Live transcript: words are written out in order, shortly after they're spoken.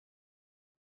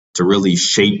to really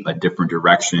shape a different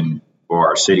direction for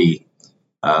our city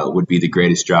would be the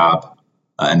greatest job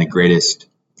and the greatest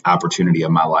opportunity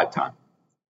of my lifetime.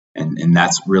 And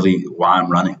that's really why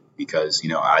I'm running, because,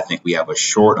 I think we have a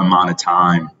short amount of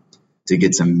time to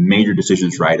get some major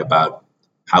decisions right about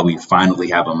how we finally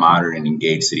have a modern and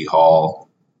engaged city hall,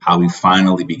 how we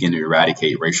finally begin to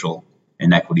eradicate racial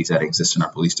inequities that exist in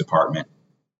our police department,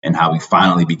 and how we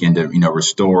finally begin to,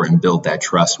 restore and build that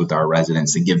trust with our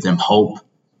residents to give them hope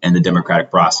in the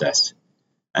democratic process.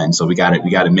 And so we got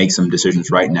to make some decisions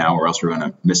right now, or else we're going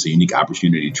to miss a unique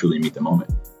opportunity to truly meet the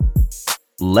moment.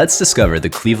 Let's discover the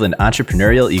Cleveland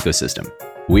entrepreneurial ecosystem.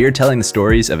 We are telling the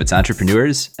stories of its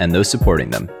entrepreneurs and those supporting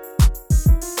them.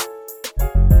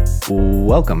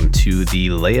 Welcome to the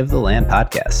Lay of the Land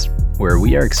podcast, where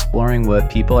we are exploring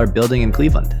what people are building in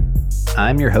Cleveland.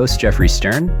 I'm your host, Jeffrey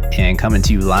Stern, and coming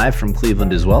to you live from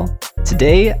Cleveland as well.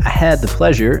 Today, I had the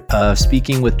pleasure of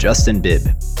speaking with Justin Bibb,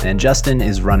 and Justin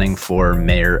is running for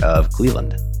mayor of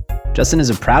Cleveland. Justin is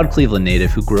a proud Cleveland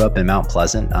native who grew up in Mount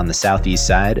Pleasant on the southeast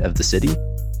side of the city,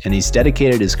 and he's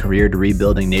dedicated his career to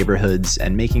rebuilding neighborhoods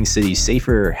and making cities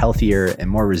safer, healthier, and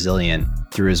more resilient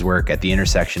through his work at the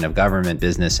intersection of government,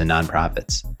 business, and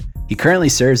nonprofits. He currently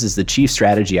serves as the Chief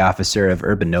Strategy Officer of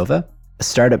Urban Nova, a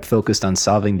startup focused on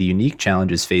solving the unique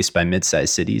challenges faced by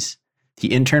mid-sized cities. He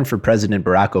interned for President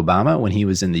Barack Obama when he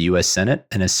was in the U.S. Senate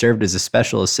and has served as a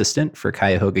special assistant for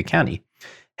Cuyahoga County,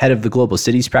 head of the Global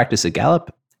Cities practice at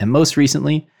Gallup, and most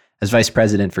recently as vice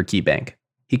president for KeyBank.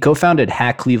 He co-founded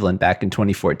Hack Cleveland back in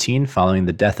 2014 following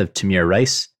the death of Tamir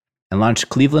Rice, and launched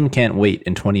Cleveland Can't Wait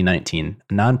in 2019,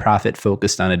 a nonprofit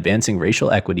focused on advancing racial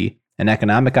equity and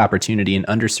economic opportunity in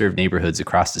underserved neighborhoods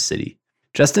across the city.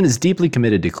 Justin is deeply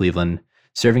committed to Cleveland,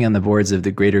 serving on the boards of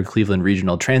the Greater Cleveland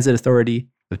Regional Transit Authority,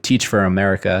 of Teach for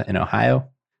America in Ohio,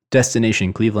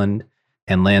 Destination Cleveland,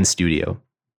 and Land Studio.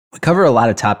 We cover a lot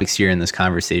of topics here in this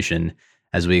conversation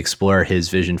as we explore his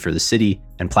vision for the city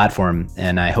and platform,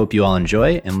 and I hope you all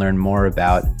enjoy and learn more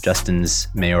about Justin's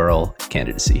mayoral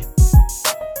candidacy.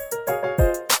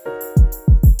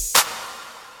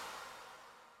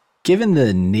 Given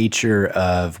the nature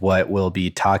of what we'll be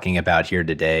talking about here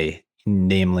today,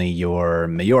 namely your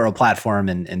mayoral platform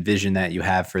and vision that you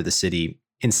have for the city,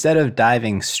 instead of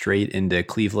diving straight into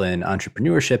Cleveland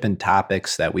entrepreneurship and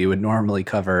topics that we would normally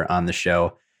cover on the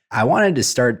show, I wanted to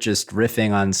start just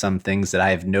riffing on some things that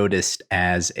I've noticed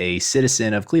as a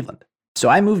citizen of Cleveland. So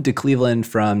I moved to Cleveland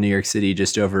from New York City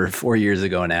just over 4 years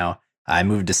ago now. I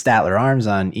moved to Statler Arms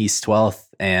on East 12th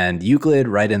and Euclid,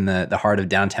 right in the heart of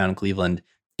downtown Cleveland.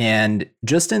 And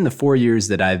just in the 4 years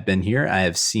that I've been here, I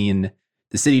have seen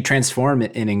the city transform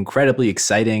in incredibly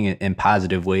exciting and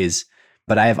positive ways.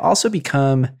 But I have also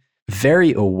become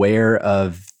very aware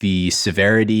of the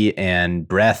severity and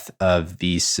breadth of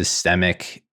the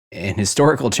systemic and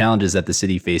historical challenges that the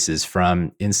city faces,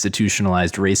 from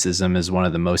institutionalized racism as one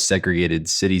of the most segregated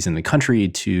cities in the country,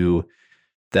 to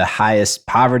the highest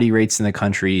poverty rates in the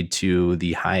country, to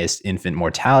the highest infant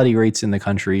mortality rates in the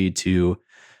country, to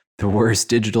the worst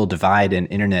digital divide and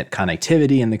internet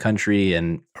connectivity in the country,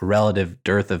 and a relative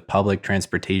dearth of public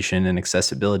transportation and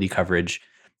accessibility coverage.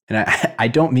 And I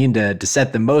don't mean to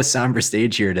set the most somber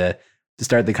stage here to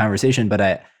start the conversation, but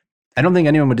I don't think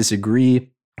anyone would disagree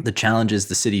the challenges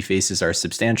the city faces are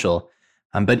substantial.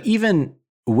 But even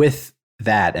with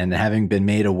that, and having been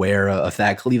made aware of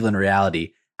that Cleveland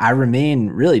reality, I remain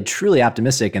really, truly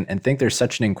optimistic and think there's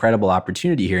such an incredible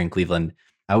opportunity here in Cleveland,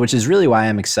 which is really why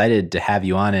I'm excited to have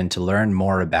you on and to learn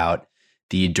more about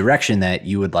the direction that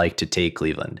you would like to take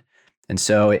Cleveland. And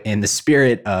so in the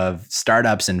spirit of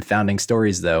startups and founding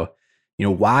stories, though,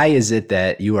 why is it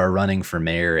that you are running for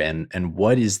mayor, and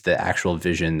what is the actual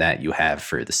vision that you have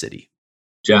for the city?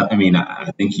 Jeff,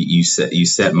 I think you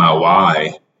set my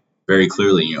why very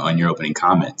clearly, on your opening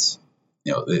comments.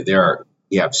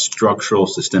 We have structural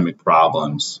systemic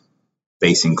problems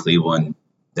facing Cleveland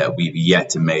that we've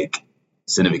yet to make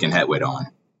significant headway on.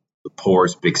 The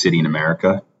poorest big city in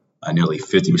America, nearly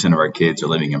 50% of our kids are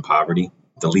living in poverty,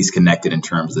 the least connected in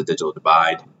terms of the digital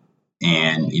divide,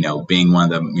 and being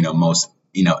one of the most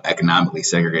economically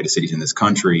segregated cities in this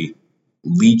country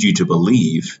leads you to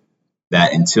believe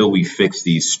that until we fix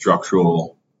these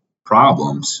structural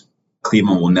problems,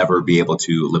 Cleveland will never be able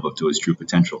to live up to its true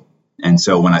potential. And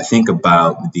so when I think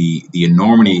about the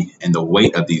enormity and the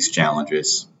weight of these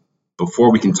challenges,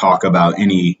 before we can talk about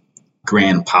any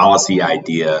grand policy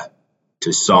idea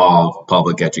to solve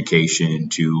public education,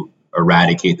 to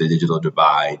eradicate the digital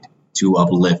divide, to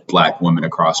uplift Black women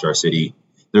across our city,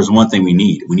 there's one thing we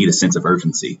need. We need a sense of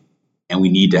urgency, and we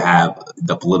need to have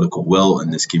the political will in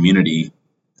this community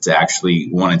to actually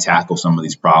want to tackle some of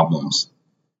these problems.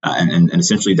 And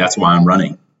essentially that's why I'm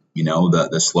running.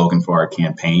 The slogan for our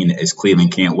campaign is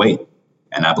Cleveland can't wait.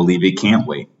 And I believe it can't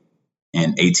wait.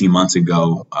 And 18 months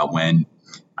ago, when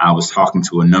I was talking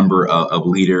to a number of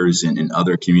leaders and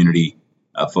other community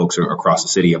folks across the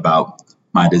city about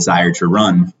my desire to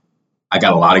run, I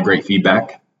got a lot of great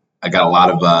feedback. I got a lot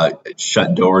of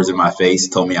shut doors in my face,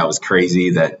 told me I was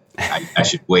crazy, that I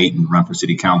should wait and run for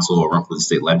city council or run for the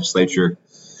state legislature.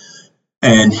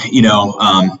 And,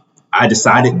 I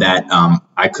decided that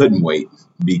I couldn't wait,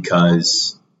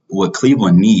 because what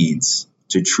Cleveland needs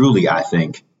to truly, I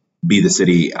think, be the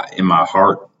city in my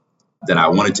heart that I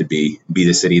wanted to be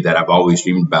the city that I've always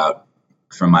dreamed about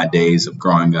from my days of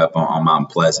growing up on Mount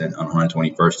Pleasant on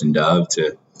 121st and Dove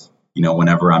to,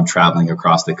 whenever I'm traveling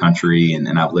across the country and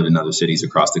I've lived in other cities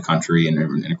across the country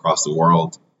and across the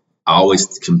world, I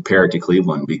always compare it to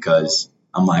Cleveland, because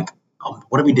I'm like, oh,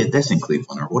 what if we did this in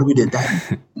Cleveland, or what if we did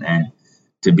that? And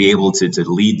to be able to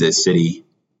lead this city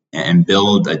and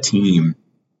build a team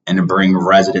and to bring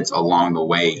residents along the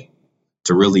way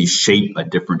to really shape a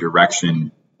different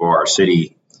direction for our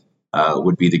city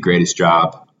would be the greatest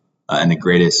job and the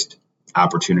greatest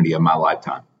opportunity of my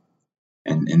lifetime.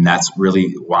 And that's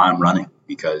really why I'm running,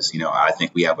 because, I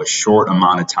think we have a short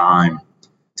amount of time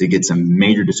to get some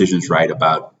major decisions right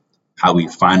about how we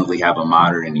finally have a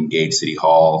modern and engaged city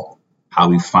hall, how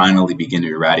we finally begin to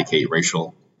eradicate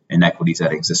racial inequities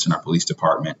that exist in our police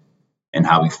department, and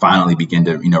how we finally begin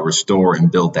to, restore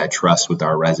and build that trust with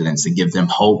our residents to give them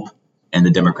hope in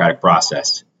the democratic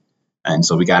process. And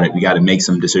so we got to make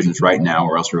some decisions right now,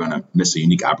 or else we're going to miss a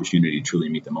unique opportunity to truly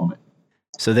meet the moment.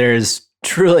 So there's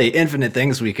truly infinite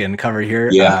things we can cover here.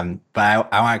 Yeah. But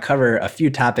I want to cover a few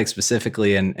topics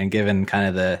specifically, and given kind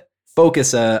of the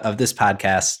focus of this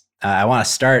podcast, I want to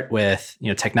start with,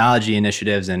 technology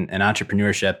initiatives and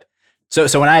entrepreneurship.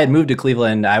 So when I had moved to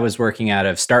Cleveland, I was working out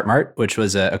of Start Mart, which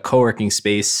was a co-working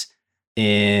space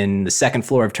in the second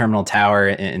floor of Terminal Tower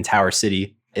in Tower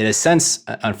City. It has since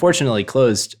unfortunately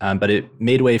closed, but it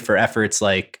made way for efforts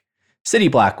like City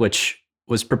Block, which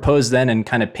was proposed then and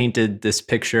kind of painted this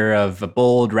picture of a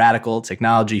bold, radical,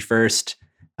 technology first,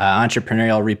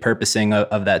 entrepreneurial repurposing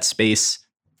of that space.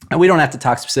 And we don't have to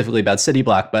talk specifically about City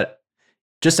Block, but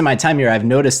just in my time here, I've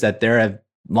noticed that there have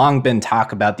long been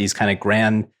talk about these kind of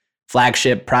grand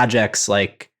flagship projects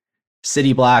like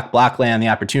City Block, Blockland, the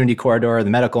Opportunity Corridor, the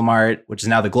Medical Mart, which is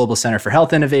now the Global Center for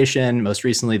Health Innovation, most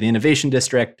recently the Innovation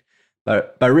District,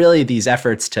 but really these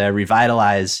efforts to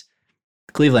revitalize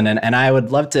Cleveland. And I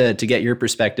would love to get your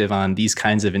perspective on these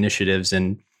kinds of initiatives,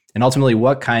 and ultimately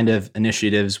what kind of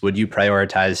initiatives would you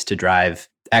prioritize to drive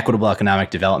equitable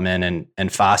economic development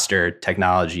and foster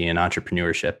technology and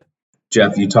entrepreneurship?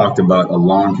 Jeff, you talked about a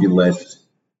laundry list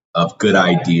of good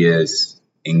ideas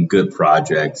and good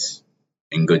projects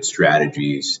and good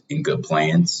strategies and good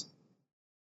plans.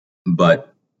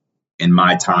 But in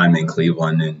my time in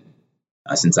Cleveland, and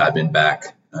since I've been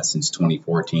back since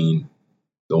 2014,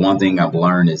 the one thing I've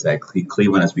learned is that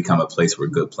Cleveland has become a place where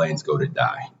good plans go to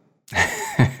die.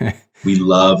 We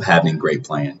love having great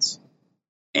plans.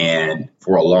 And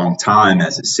for a long time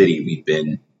as a city, we've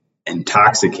been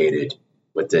intoxicated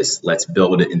with this let's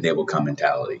build it and they will come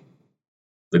mentality.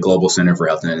 The Global Center for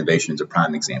Health and Innovation is a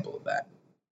prime example of that.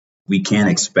 We can't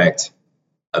expect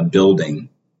a building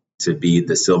to be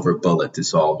the silver bullet to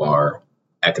solve our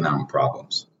economic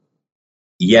problems.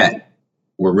 Yet,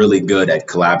 we're really good at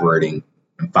collaborating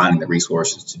and finding the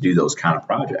resources to do those kind of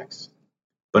projects.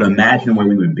 But imagine where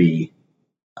we would be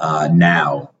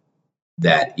now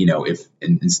that, if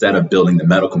instead of building the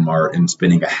Medical Mart and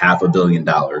spending $500 million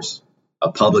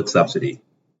of public subsidy,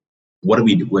 what if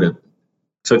we would have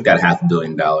took that $500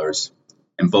 million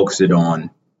and focused it on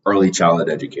early childhood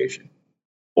education?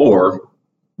 Or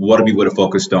what if we would have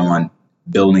focused on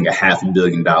building a $500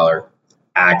 million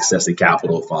access to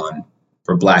capital fund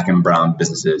for Black and brown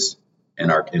businesses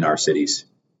in our cities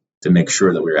to make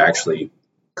sure that we're actually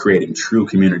creating true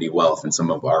community wealth in some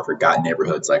of our forgotten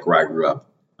neighborhoods, like where I grew up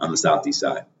on the Southeast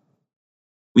side?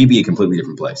 We'd be a completely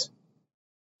different place.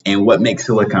 And what makes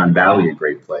Silicon Valley a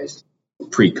great place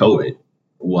pre-COVID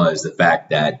was the fact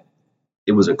that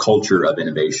it was a culture of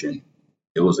innovation.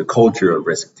 It was a culture of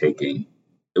risk taking.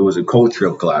 It was a culture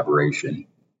of collaboration.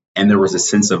 And there was a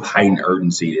sense of heightened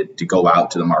urgency to go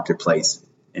out to the marketplace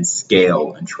and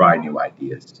scale and try new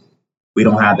ideas. We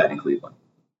don't have that in Cleveland.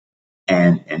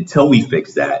 And until we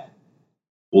fix that,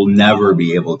 we'll never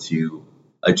be able to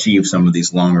achieve some of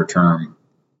these longer term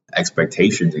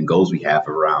expectations and goals we have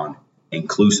around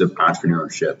inclusive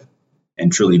entrepreneurship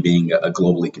and truly being a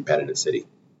globally competitive city.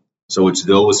 So it's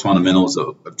those fundamentals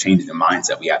of changing the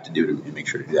mindset we have to do to make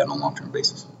sure to do that on a long-term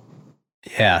basis.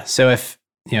 Yeah. So if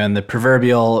And the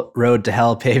proverbial road to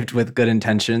hell paved with good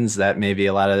intentions, that maybe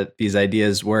a lot of these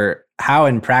ideas were. How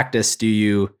in practice do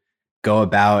you go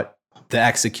about the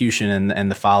execution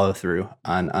and the follow through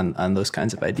on those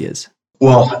kinds of ideas?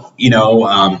 Well,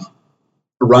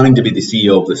 running to be the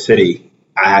CEO of the city,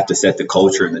 I have to set the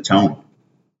culture and the tone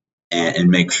and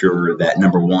make sure that,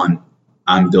 number one,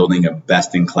 I'm building a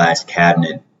best in class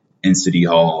cabinet in City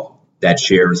Hall that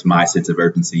shares my sense of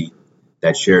urgency,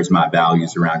 that shares my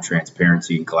values around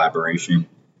transparency and collaboration.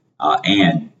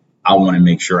 And I want to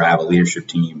make sure I have a leadership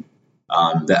team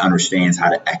that understands how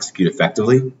to execute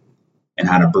effectively and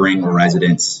how to bring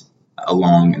residents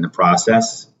along in the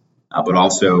process. But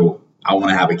also, I want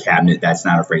to have a cabinet that's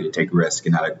not afraid to take risks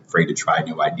and not afraid to try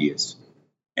new ideas.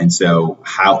 And so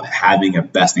having a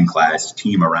best-in-class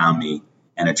team around me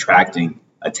and attracting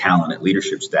a talented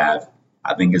leadership staff,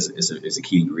 I think is a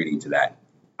key ingredient to that.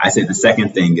 I say the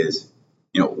second thing is,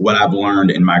 what I've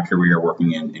learned in my career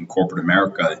working in corporate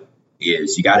America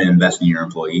is you got to invest in your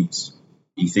employees.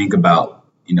 You think about,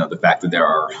 the fact that there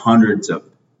are hundreds of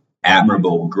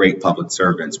admirable, great public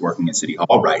servants working in City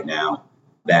Hall right now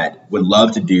that would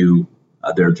love to do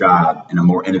their job in a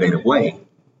more innovative way,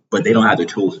 but they don't have the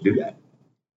tools to do that.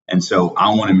 And so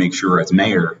I want to make sure as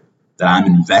mayor that I'm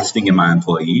investing in my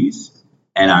employees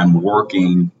and I'm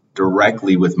working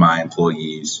directly with my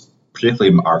employees,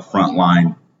 particularly our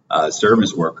frontline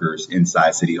service workers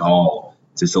inside City Hall,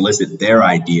 to solicit their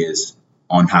ideas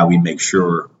on how we make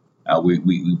sure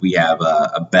we have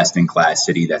a best-in-class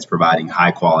city that's providing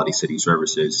high-quality city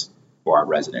services for our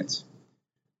residents.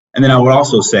 And then I would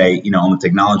also say, on the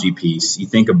technology piece, you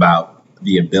think about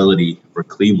the ability for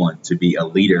Cleveland to be a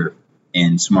leader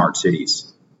in smart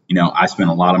cities. I spent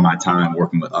a lot of my time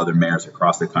working with other mayors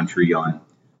across the country on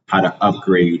how to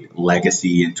upgrade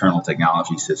legacy internal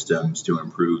technology systems to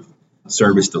improve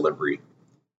service delivery.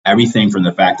 Everything from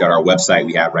the fact that our website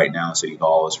we have right now in City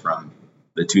Hall is from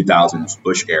the 2000s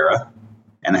Bush era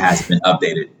and it has been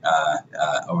updated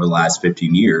over the last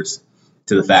 15 years,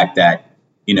 to the fact that,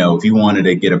 if you wanted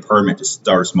to get a permit to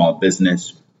start a small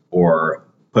business or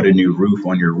put a new roof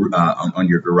on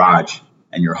your garage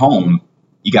and your home,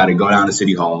 you got to go down to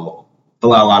City Hall,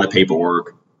 fill out a lot of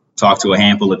paperwork, talk to a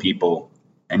handful of people,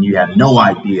 and you have no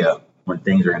idea when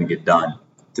things are going to get done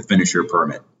to finish your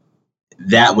permit.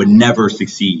 That would never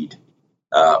succeed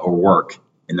or work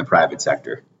in the private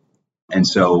sector. And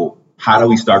so how do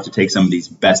we start to take some of these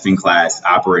best-in-class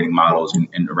operating models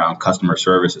and around customer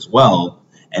service as well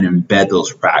and embed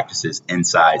those practices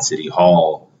inside City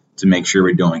Hall to make sure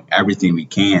we're doing everything we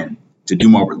can to do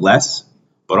more with less,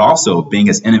 but also being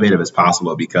as innovative as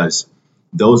possible, because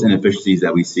those inefficiencies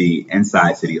that we see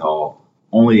inside City Hall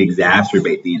only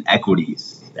exacerbate the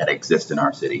inequities that exist in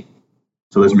our city.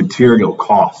 So there's material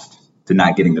cost to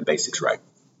not getting the basics right.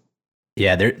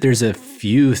 Yeah, there's a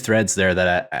few threads there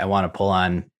that I want to pull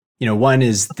on. One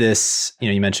is this,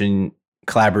 you mentioned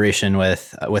collaboration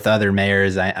with other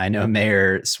mayors. I know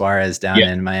Mayor Suarez down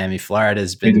in Miami, Florida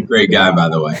has been... He's a great guy, by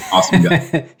the way. Awesome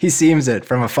guy. He seems it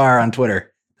from afar on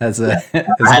Twitter. That's I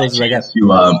had a chance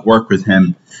to work with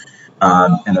him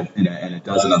and a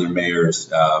dozen other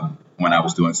mayors when I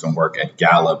was doing some work at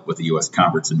Gallup with the U.S.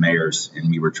 Conference of Mayors, and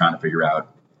we were trying to figure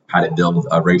out how to build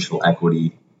a racial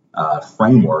equity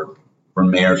framework for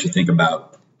mayors to think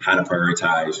about how to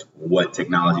prioritize what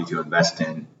technology to invest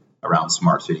in around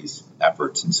smart cities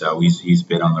efforts. And so he's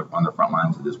been on the front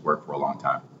lines of this work for a long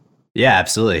time. Yeah,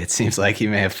 absolutely. It seems like he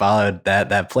may have followed that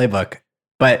playbook.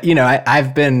 But,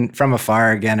 I've been from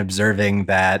afar again observing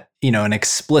that, an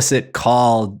explicit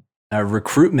call,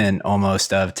 recruitment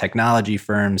almost of technology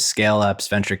firms, scale ups,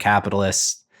 venture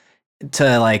capitalists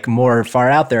to more far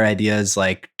out there ideas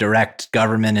like direct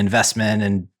government investment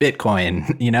and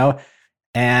Bitcoin,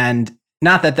 and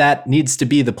not that needs to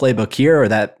be the playbook here or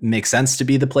that makes sense to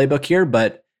be the playbook here,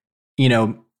 but,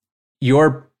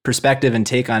 your perspective and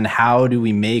take on how do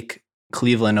we make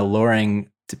Cleveland alluring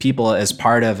to people as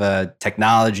part of a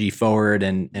technology forward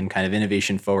and kind of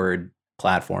innovation forward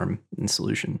platform and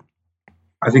solution?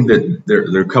 I think that there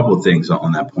are a couple of things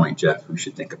on that point, Jeff, we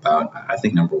should think about. I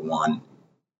think number one,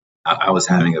 I was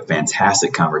having a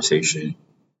fantastic conversation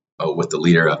with the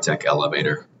leader of Tech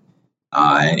Elevator.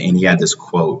 And he had this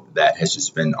quote that has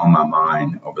just been on my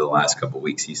mind over the last couple of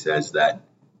weeks. He says that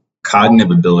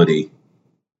cognitive ability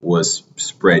was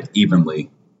spread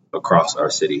evenly across our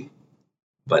city,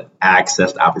 but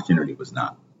access to opportunity was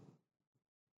not.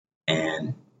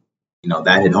 And,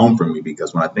 that hit home for me,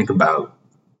 because when I think about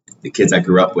the kids I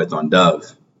grew up with on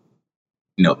Dove,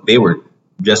 they were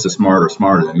just as smart or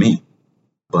smarter than me,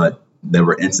 but there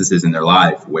were instances in their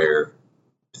life where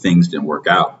things didn't work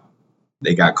out.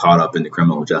 They got caught up in the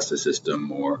criminal justice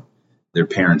system, or their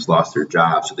parents lost their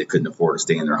jobs, so they couldn't afford to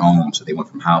stay in their home, so they went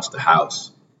from house to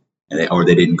house, or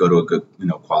they didn't go to a good,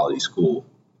 quality school.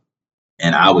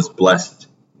 And I was blessed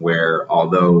where,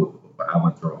 although I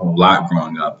went through a whole lot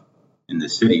growing up in the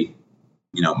city,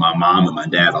 my mom and my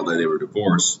dad, although they were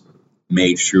divorced,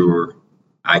 made sure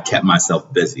I kept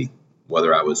myself busy,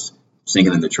 whether I was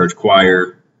singing in the church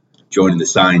choir, joining the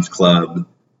science club,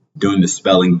 doing the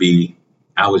spelling bee.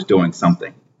 I was doing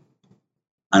something.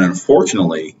 And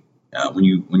unfortunately, when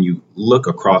you look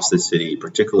across the city,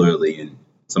 particularly in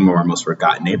some of our most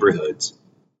forgotten neighborhoods,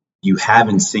 you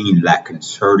haven't seen that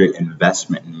concerted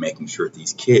investment in making sure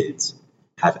these kids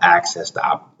have access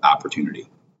to opportunity.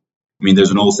 I mean,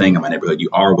 there's an old saying in my neighborhood: "You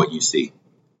are what you see."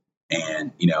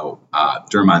 And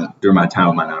during my time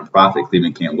with my nonprofit,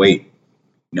 Cleveland Can't Wait,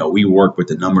 we worked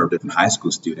with a number of different high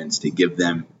school students to give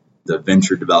them the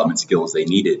venture development skills they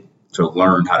needed to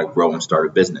learn how to grow and start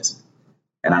a business.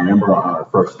 And I remember on our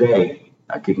first day,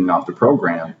 kicking off the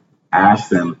program, I asked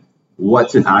them,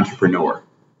 "What's an entrepreneur?"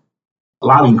 A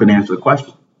lot of them couldn't answer the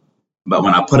question. But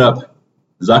when I put up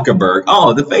Zuckerberg,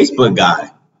 oh, the Facebook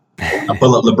guy. I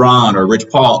pull up LeBron or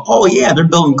Rich Paul. Oh yeah, they're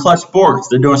building Clutch Sports.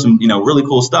 They're doing some, really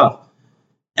cool stuff.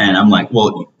 And I'm like,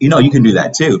 well, you can do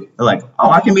that too. They're like, oh,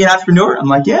 I can be an entrepreneur. I'm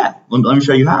like, yeah, let me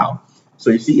show you how.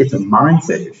 So you see, it's a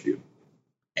mindset issue.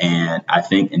 And I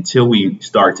think until we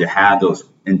start to have those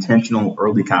intentional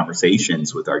early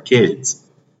conversations with our kids,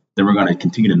 then we're going to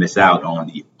continue to miss out on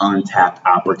the untapped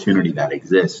opportunity that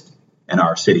exists in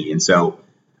our city. And so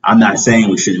I'm not saying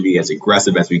we shouldn't be as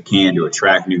aggressive as we can to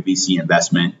attract new VC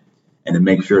investment and to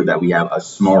make sure that we have a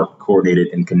smart, coordinated,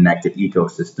 and connected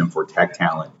ecosystem for tech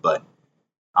talent. But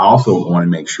I also want to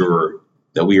make sure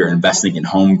that we are investing in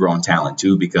homegrown talent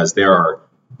too, because there are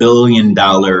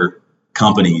billion-dollar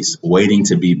companies waiting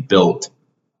to be built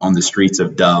on the streets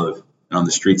of Dove and on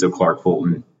the streets of Clark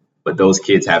Fulton. But those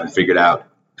kids haven't figured out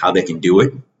how they can do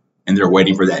it, and they're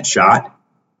waiting for that shot.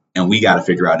 And we got to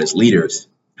figure out as leaders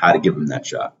how to give them that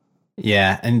shot.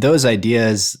 Yeah, and those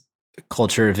ideas,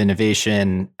 culture of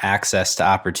innovation, access to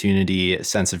opportunity,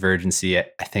 sense of urgency,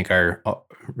 I think are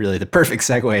really the perfect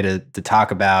segue to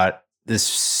talk about this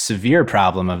severe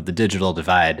problem of the digital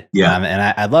divide. Yeah. And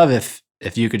I'd love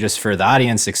if you could just, for the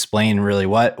audience, explain really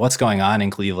what's going on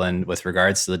in Cleveland with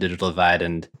regards to the digital divide,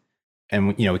 and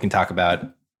we can talk about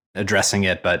addressing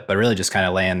it, but really just kind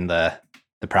of laying the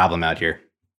problem out here.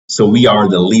 So we are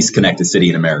the least connected city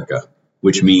in America,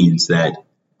 which means that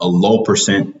a low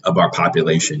percent of our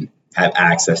population have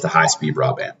access to high-speed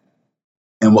broadband.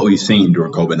 And what we've seen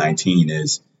during COVID-19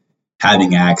 is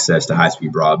having access to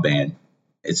high-speed broadband,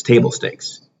 it's table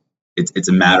stakes. It's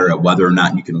a matter of whether or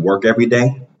not you can work every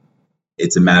day.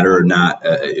 It's a matter of not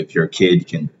if your kid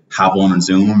can hop on a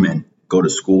Zoom and go to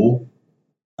school.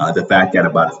 The fact that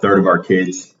about a third of our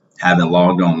kids haven't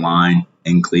logged online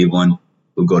in Cleveland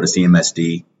who go to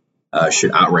CMSD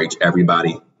should outrage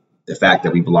everybody. The fact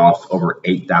that we've lost over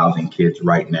 8,000 kids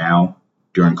right now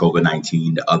during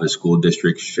COVID-19 to other school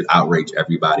districts should outrage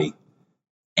everybody.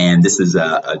 And this is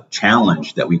a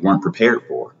challenge that we weren't prepared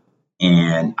for.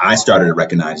 And I started to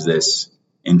recognize this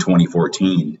in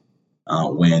 2014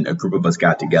 when a group of us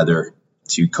got together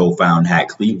to co-found Hack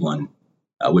Cleveland,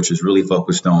 which is really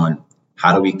focused on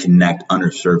how do we connect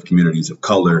underserved communities of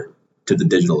color to the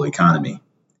digital economy.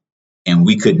 And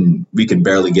we could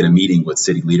barely get a meeting with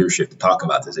city leadership to talk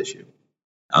about this issue.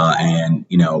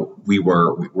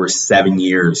 We're 7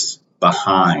 years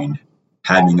behind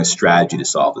having a strategy to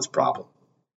solve this problem.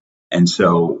 And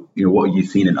so, what you've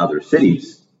seen in other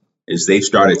cities is they've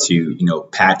started to,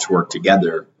 patchwork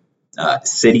together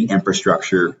city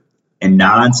infrastructure and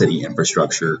non-city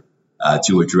infrastructure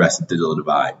to address the digital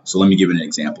divide. So let me give you an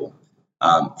example.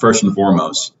 First and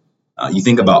foremost, you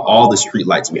think about all the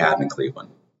streetlights we have in Cleveland.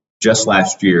 Just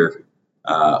last year,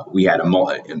 we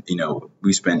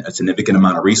spent a significant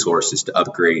amount of resources to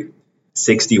upgrade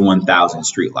 61,000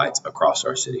 streetlights across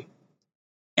our city.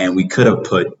 And we could have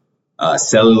put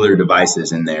cellular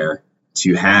devices in there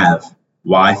to have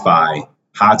Wi-Fi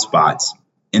hotspots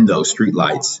in those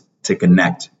streetlights to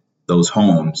connect those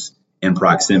homes in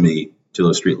proximity to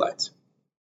those streetlights.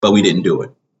 But we didn't do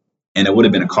it. And it would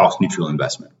have been a cost-neutral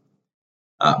investment.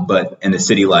 But in a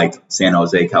city like San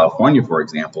Jose, California, for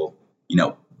example,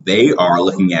 they are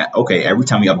looking at, okay, every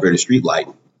time we upgrade a street light,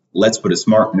 let's put a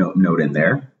smart node in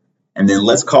there. And then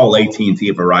let's call AT&T and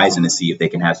Verizon to see if they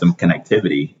can have some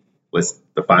connectivity with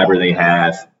the fiber they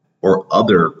have or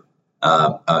other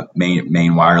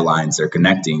main wire lines they're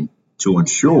connecting to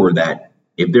ensure that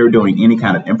if they're doing any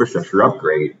kind of infrastructure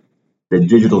upgrade, the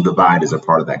digital divide is a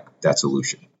part of that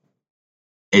solution.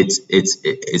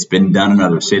 It's been done in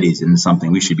other cities, and it's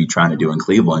something we should be trying to do in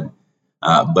Cleveland.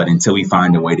 But until we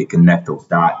find a way to connect those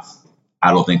dots,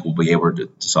 I don't think we'll be able to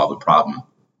solve the problem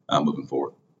moving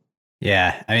forward.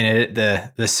 Yeah, I mean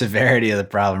the severity of the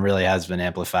problem really has been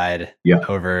amplified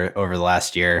over the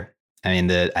last year. I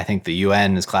mean, I think the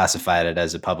UN has classified it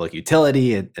as a public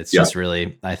utility. It's just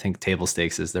really, I think table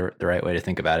stakes is the right way to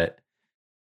think about it.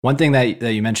 One thing that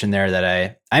you mentioned there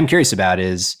that I'm curious about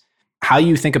is how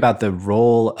you think about the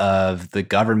role of the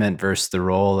government versus the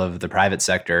role of the private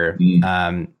sector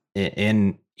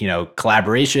in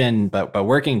collaboration, but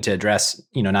working to address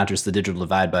not just the digital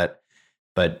divide, but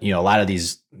a lot of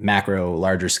these macro,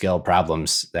 larger scale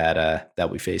problems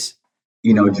that we face.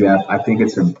 Jeff, I think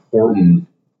it's important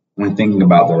when thinking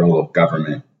about the role of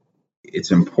government.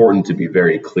 It's important to be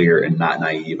very clear and not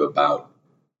naive about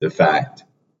the fact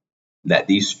that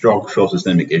these structural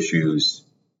systemic issues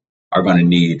are going to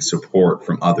need support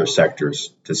from other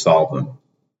sectors to solve them.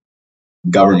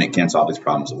 Government can't solve these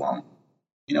problems alone.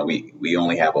 We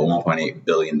only have a $1.8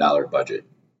 billion budget,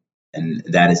 and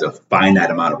that is a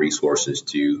finite amount of resources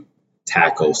to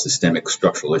tackle systemic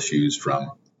structural issues,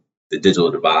 from the digital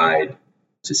divide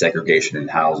to segregation in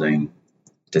housing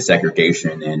to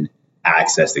segregation in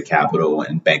access to capital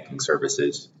and banking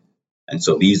services. And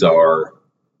so these are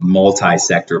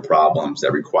multi-sector problems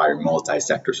that require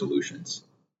multi-sector solutions.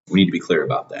 We need to be clear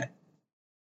about that.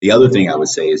 The other thing I would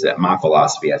say is that my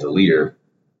philosophy as a leader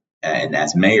and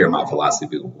as mayor, my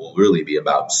philosophy will really be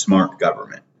about smart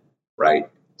government, right?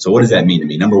 So what does that mean to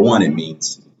me? Number one, it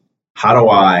means, how do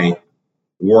I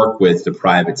work with the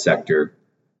private sector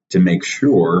to make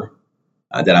sure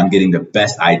that I'm getting the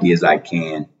best ideas I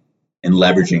can and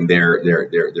leveraging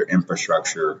their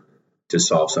infrastructure to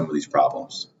solve some of these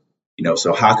problems?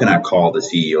 So how can I call the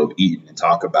CEO of Eaton and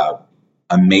talk about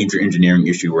a major engineering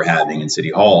issue we're having in City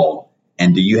Hall,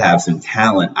 and do you have some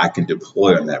talent I can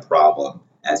deploy on that problem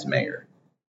as mayor?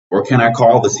 Or can I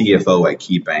call the CFO at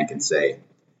KeyBank and say,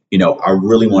 I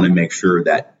really want to make sure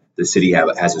that the city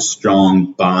has a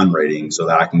strong bond rating so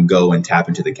that I can go and tap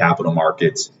into the capital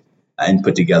markets and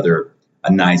put together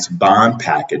a nice bond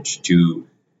package to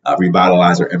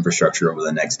revitalize our infrastructure over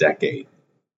the next decade?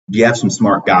 Do you have some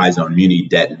smart guys on muni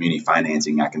debt and muni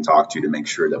financing I can talk to make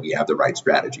sure that we have the right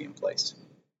strategy in place?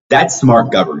 That's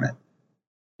smart government.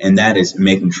 And that is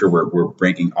making sure we're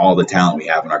bringing all the talent we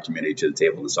have in our community to the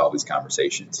table to solve these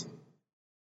conversations.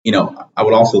 I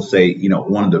would also say,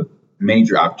 one of the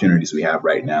major opportunities we have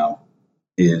right now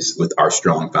is with our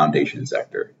strong foundation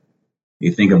sector.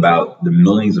 You think about the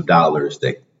millions of dollars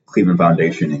that Cleveland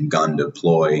Foundation and Gunn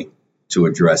deploy to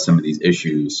address some of these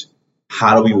issues.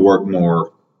 How do we work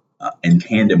more in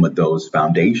tandem with those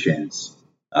foundations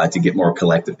to get more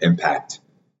collective impact,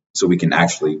 so we can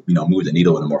actually, move the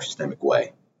needle in a more systemic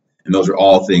way? And those are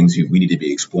all things we need to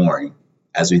be exploring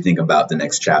as we think about the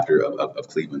next chapter of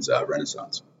Cleveland's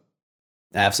renaissance.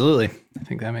 Absolutely. I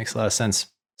think that makes a lot of sense.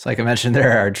 So like I mentioned,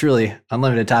 there are truly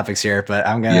unlimited topics here, but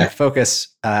I'm going to focus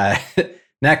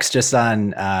next just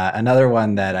on another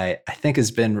one that I think has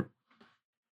been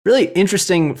really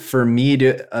interesting for me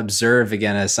to observe,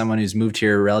 again, as someone who's moved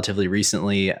here relatively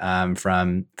recently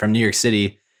from New York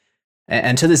City.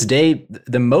 And to this day,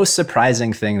 the most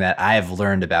surprising thing that I've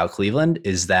learned about Cleveland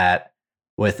is that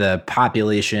with a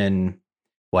population,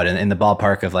 in the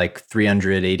ballpark of like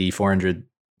 380,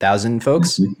 400,000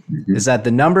 folks, is that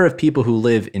the number of people who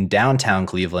live in downtown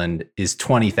Cleveland is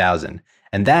 20,000.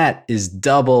 And that is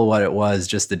double what it was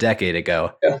just a decade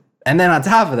ago. Yeah. And then on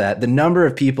top of that, the number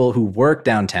of people who work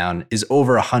downtown is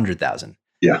over 100,000.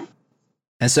 Yeah.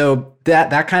 And so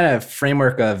that kind of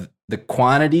framework of the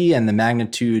quantity and the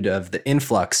magnitude of the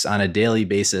influx on a daily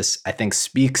basis, I think,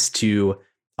 speaks to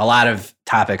a lot of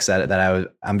topics that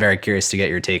I'm very curious to get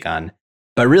your take on.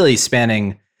 But really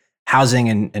spanning housing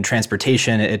and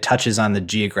transportation, it touches on the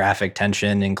geographic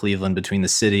tension in Cleveland between the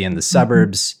city and the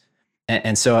suburbs.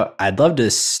 And so I'd love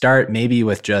to start maybe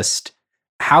with just,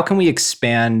 how can we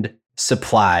expand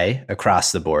supply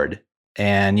across the board?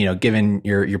 And, given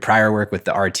your prior work with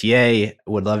the RTA,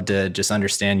 would love to just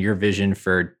understand your vision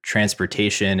for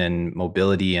transportation and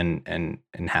mobility and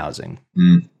housing.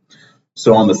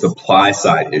 So on the supply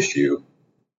side issue,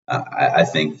 I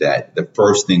think that the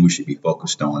first thing we should be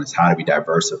focused on is how do we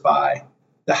diversify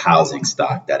the housing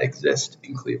stock that exists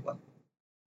in Cleveland.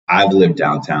 I've lived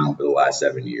downtown for the last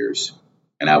 7 years,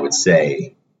 and I would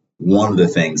say one of the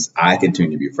things I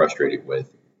continue to be frustrated with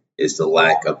is the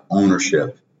lack of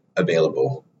ownership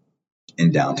available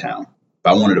in downtown. If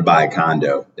I wanted to buy a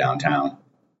condo downtown,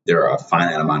 there are a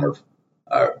finite amount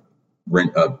of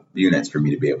rent units for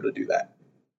me to be able to do that.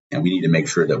 And we need to make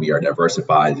sure that we are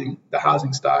diversifying the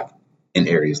housing stock in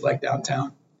areas like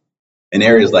downtown. In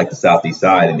areas like the southeast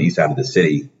side and the east side of the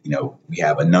city, we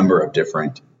have a number of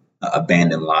different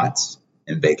abandoned lots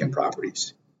and vacant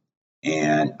properties.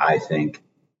 And I think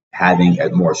having a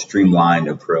more streamlined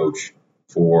approach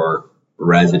for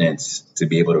residents to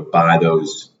be able to buy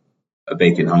those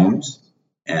vacant homes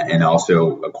and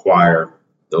also acquire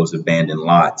those abandoned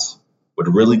lots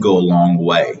would really go a long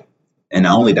way in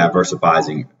not only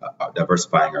diversifying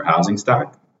our housing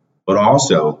stock, but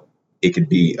also it could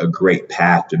be a great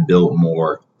path to build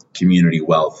more community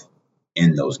wealth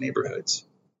in those neighborhoods.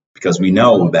 Because we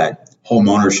know that home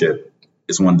ownership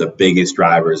is one of the biggest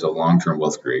drivers of long-term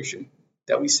wealth creation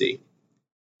that we see.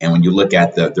 And when you look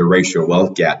at the racial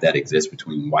wealth gap that exists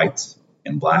between whites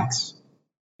and blacks,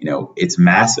 it's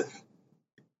massive.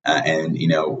 And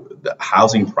the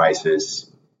housing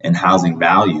prices and housing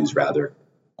values, rather,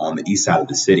 on the east side of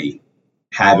the city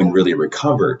haven't really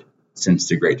recovered since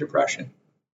the Great Depression.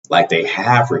 Like they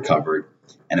have recovered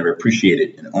and have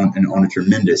appreciated on a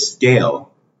tremendous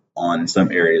scale on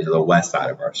some areas of the west side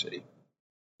of our city.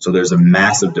 So there's a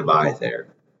massive divide there.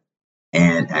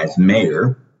 And as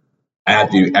mayor, I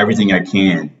have to do everything I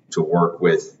can to work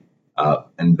with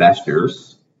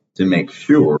investors to make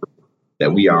sure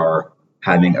that we are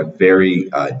having a very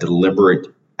deliberate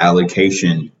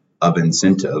allocation of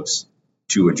incentives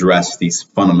to address these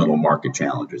fundamental market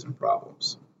challenges and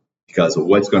problems. Because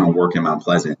what's going to work in Mount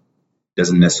Pleasant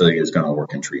doesn't necessarily is going to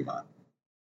work in Tremont.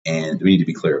 And we need to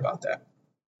be clear about that.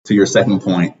 To your second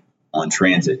point on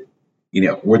transit,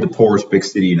 we're the poorest big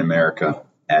city in America,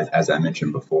 as I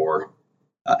mentioned before,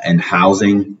 and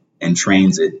housing and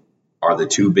transit are the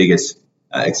two biggest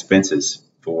expenses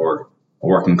for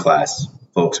working class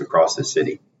folks across the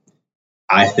city.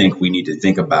 I think we need to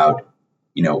think about,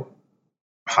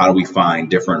 how do we find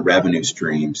different revenue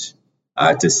streams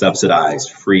to subsidize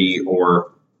free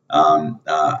or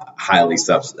highly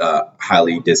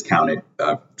discounted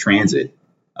transit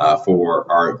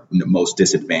for our most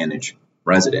disadvantaged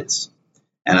residents.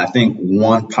 And I think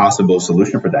one possible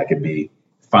solution for that could be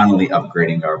finally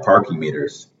upgrading our parking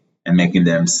meters and making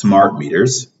them smart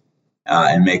meters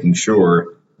and making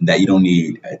sure that you don't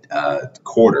need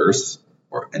quarters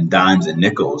and dimes and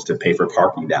nickels to pay for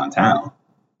parking downtown.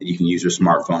 You can use your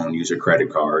smartphone, use your credit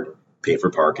card, pay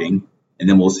for parking, and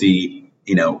then we'll see,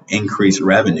 increased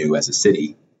revenue as a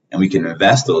city, and we can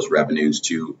invest those revenues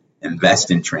to invest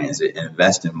in transit and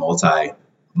invest in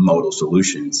multimodal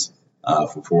solutions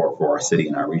for our city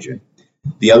and our region.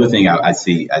 The other thing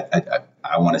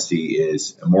I want to see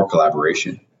is more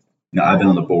collaboration. I've been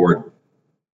on the board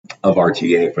of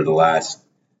RTA for the last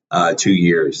 2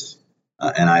 years,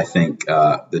 and I think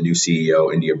the new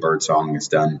CEO, India Birdsong, has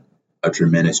done a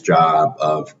tremendous job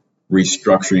of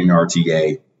restructuring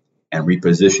RTA and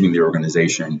repositioning the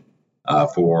organization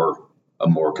for a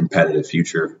more competitive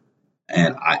future.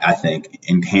 And I think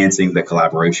enhancing the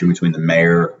collaboration between the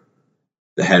mayor,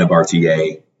 the head of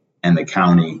RTA, and the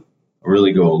county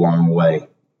really go a long way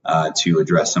to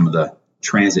address some of the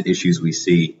transit issues we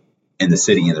see in the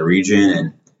city and the region.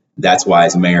 And that's why,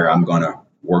 as mayor, I'm going to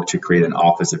work to create an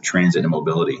Office of Transit and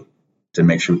Mobility to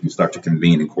make sure we can start to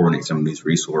convene and coordinate some of these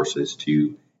resources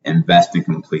to invest in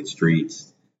complete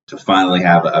streets, to finally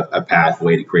have a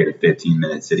pathway to create a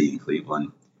 15-minute city in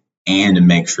Cleveland, and to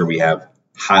make sure we have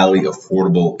highly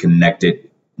affordable,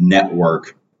 connected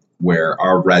network where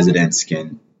our residents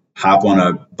can hop on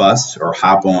a bus or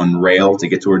hop on rail to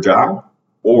get to a job,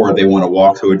 or they want to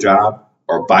walk to a job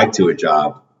or bike to a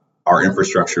job. Our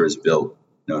infrastructure is built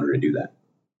in order to do that.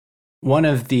 One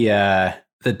of the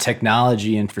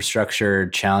technology infrastructure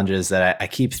challenges that I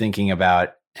keep thinking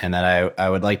about and that I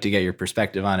would like to get your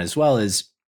perspective on as well is,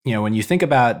 when you think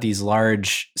about these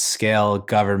large scale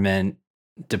government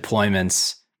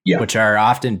deployments, which are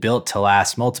often built to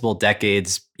last multiple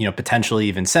decades, potentially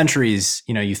even centuries,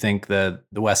 you think the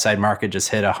West Side Market just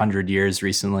hit 100 years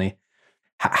recently.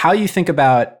 How you think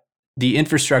about the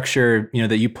infrastructure,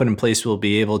 that you put in place will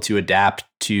be able to adapt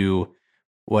to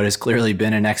what has clearly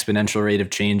been an exponential rate of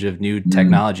change of new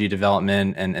technology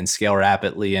development and scale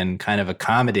rapidly and kind of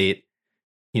accommodate,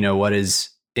 what is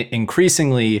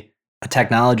increasingly a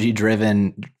technology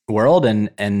driven world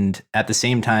and at the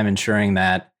same time ensuring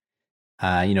that,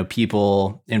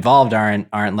 people involved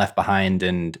aren't left behind.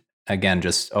 And again,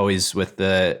 just always with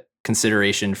the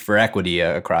consideration for equity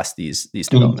across these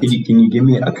developments. Can you give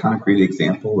me a concrete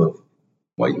example of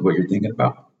what you're thinking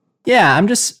about? Yeah, I'm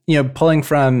just, pulling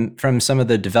from some of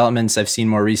the developments I've seen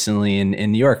more recently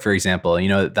in New York, for example.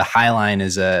 The High Line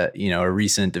is a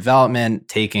recent development,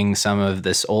 taking some of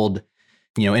this old,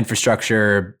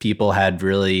 infrastructure, people had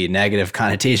really negative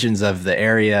connotations of the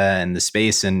area and the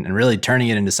space, and really turning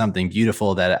it into something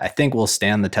beautiful that I think will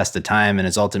stand the test of time and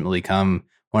has ultimately become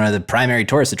one of the primary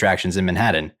tourist attractions in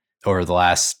Manhattan over the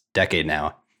last decade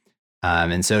now.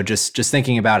 And so just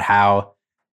thinking about how,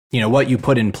 what you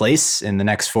put in place in the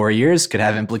next 4 years could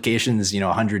have implications,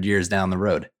 100 years down the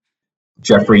road.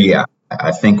 Jeffrey, yeah,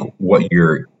 I think what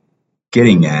you're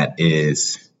getting at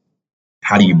is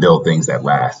how do you build things that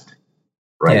last,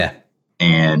 right? Yeah.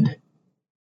 And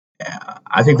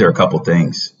I think there are a couple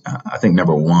things. I think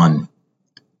number one,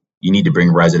 you need to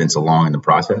bring residents along in the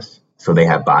process so they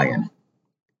have buy-in.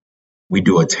 We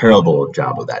do a terrible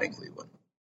job of that in Cleveland.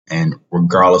 And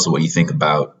regardless of what you think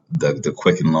about the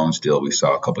Quicken Loans deal we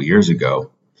saw a couple years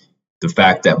ago, the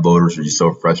fact that voters are just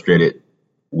so frustrated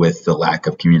with the lack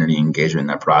of community engagement in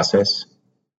that process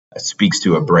speaks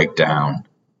to a breakdown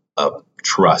of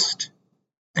trust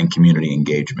and community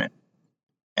engagement.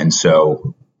 And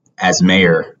so as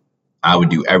mayor, I would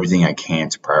do everything I can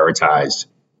to prioritize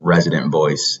resident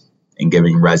voice and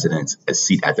giving residents a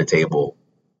seat at the table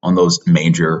on those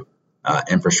major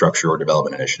infrastructure or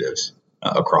development initiatives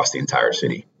across the entire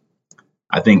city.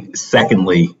 I think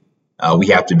secondly, we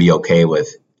have to be okay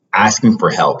with asking for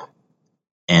help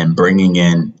and bringing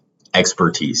in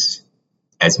expertise.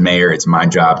 As mayor, it's my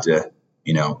job to,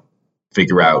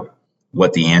 figure out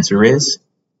what the answer is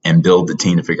and build the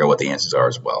team to figure out what the answers are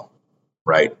as well,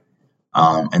 right?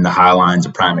 And the High Line's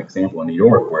a prime example in New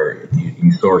York, where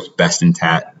you source best in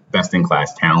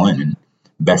class talent and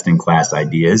best in class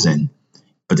ideas and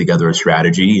put together a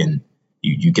strategy, and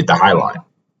you get the High Line.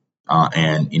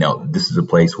 And this is a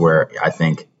place where I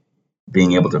think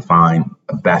being able to find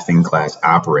a best in class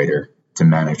operator to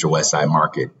manage the West Side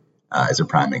market is a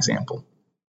prime example.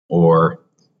 Or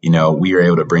we are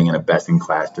able to bring in a best in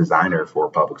class designer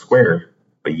for Public Square,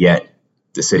 but yet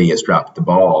the city has dropped the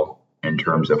ball in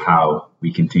terms of how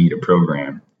we continue to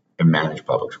program and manage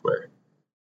Public Square.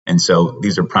 And so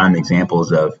these are prime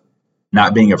examples of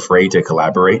not being afraid to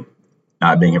collaborate,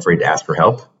 not being afraid to ask for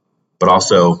help, but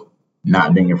also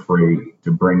not being afraid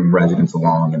to bring residents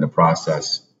along in the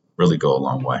process really go a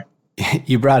long way.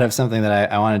 You brought up something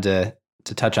that I wanted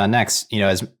to touch on next.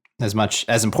 As much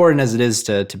as important as it is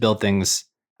to build things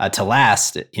to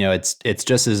last, it's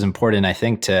just as important, I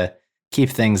think, to keep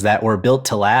things that were built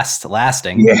to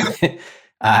lasting. Yeah.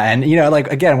 And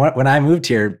again, when I moved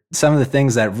here, some of the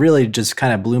things that really just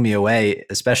kind of blew me away,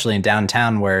 especially in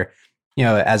downtown, where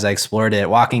as I explored it,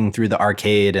 walking through the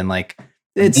arcade and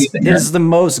it's the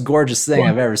most gorgeous thing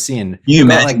I've ever seen. You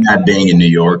imagine that being in New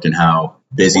York and how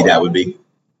busy that would be?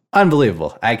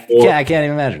 Unbelievable. I can't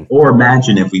even imagine. Or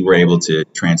imagine if we were able to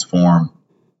transform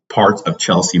parts of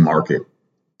Chelsea Market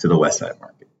to the West Side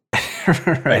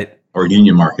Market. Right. Or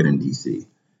Union Market in DC.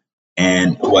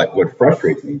 And what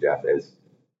frustrates me, Jeff, is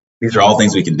these are all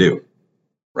things we can do,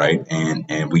 right?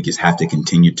 And we just have to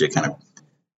continue to kind of,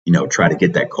 try to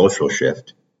get that cultural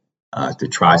shift to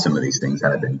try some of these things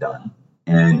that have been done.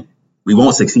 And we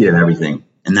won't succeed at everything,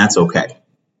 and that's okay.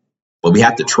 But we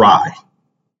have to try.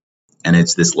 And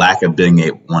it's this lack of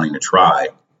wanting to try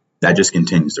that just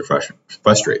continues to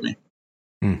frustrate me.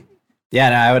 Yeah,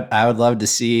 no, I would love to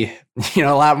see a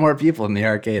lot more people in the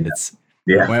arcade. It's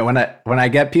when I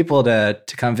get people to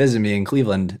come visit me in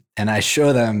Cleveland and I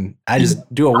show them, I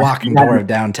just do a walking tour of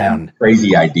downtown.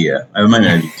 Crazy idea. I might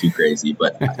not be too crazy,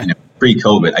 but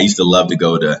pre-COVID, I used to love to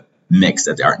go to Mix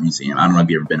at the Art Museum. I don't know if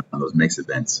you've ever been to one of those Mix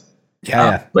events.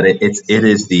 Yeah. But it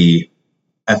is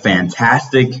a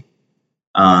fantastic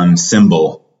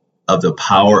symbol of the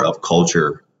power of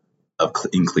culture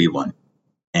in Cleveland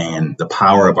and the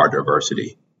power of our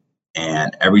diversity.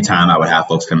 And every time I would have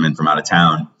folks come in from out of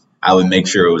town, I would make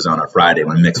sure it was on a Friday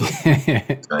when Mix was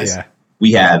because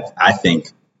we have, I think,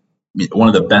 one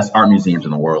of the best art museums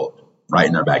in the world right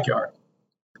in our backyard.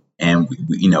 And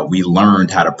we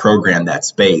learned how to program that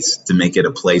space to make it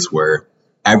a place where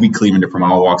every Clevelander from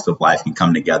all walks of life can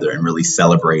come together and really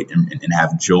celebrate and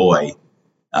have joy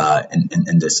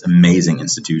in this amazing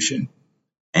institution.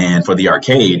 And for the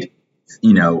arcade,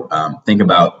 think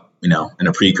about, in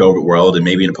a pre-COVID world and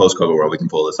maybe in a post-COVID world, we can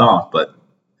pull this off. But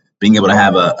being able to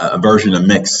have a version of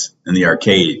Mix in the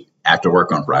arcade after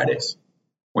work on Fridays,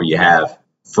 where you have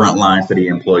frontline city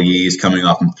employees coming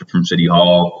off from City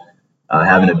Hall,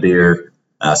 having a beer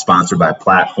sponsored by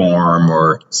Platform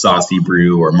or Saucy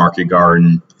Brew or Market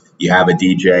Garden. You have a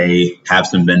DJ, have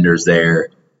some vendors there,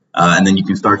 and then you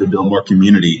can start to build more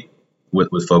community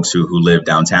with folks who live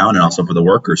downtown, and also for the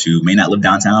workers who may not live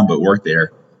downtown but work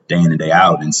there day in and day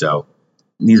out. And so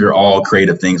these are all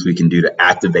creative things we can do to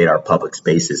activate our public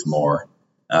spaces more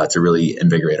to really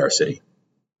invigorate our city.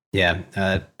 Yeah,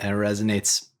 it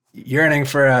resonates. Yearning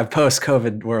for a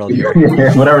post-COVID world here.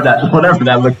 whatever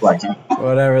that looks like.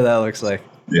 Whatever that looks like.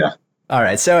 Yeah. All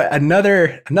right. So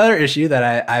another issue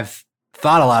that I've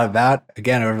thought a lot about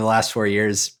again over the last 4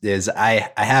 years is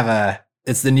I have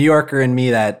it's the New Yorker in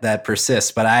me that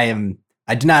persists, but I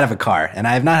do not have a car, and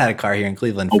I have not had a car here in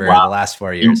Cleveland for the last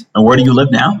 4 years. And where do you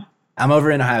live now? I'm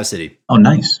over in Ohio City. Oh,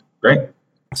 nice. Great.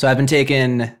 So I've been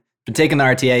taking the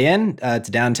RTA in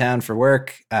to downtown for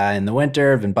work in the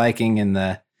winter. I've been biking in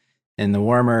the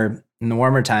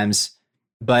warmer times.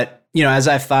 But, as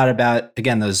I've thought about,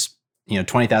 again, those,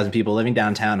 20,000 people living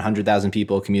downtown, 100,000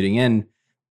 people commuting in,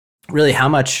 really how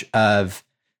much of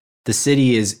the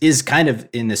city is kind of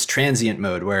in this transient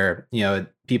mode where,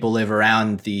 people live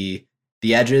around the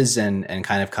edges and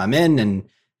kind of come in. And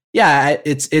yeah,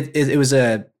 it was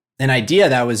an idea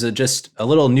that was just a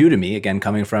little new to me, again,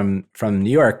 coming from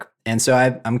New York. And so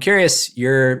I'm curious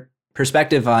your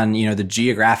perspective on, the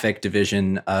geographic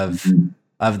division of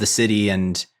the city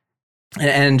and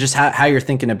just how you're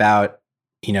thinking about,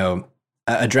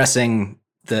 addressing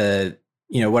the,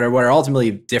 what are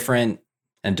ultimately different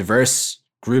and diverse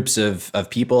groups of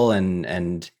people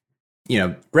and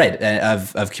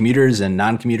of commuters and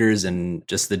non-commuters, and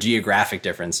just the geographic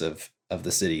difference of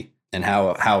the city and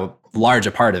how large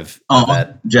a part of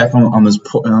that. Jeff, on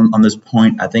this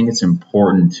point, I think it's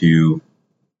important to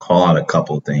call out a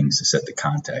couple of things to set the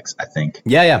context. I think,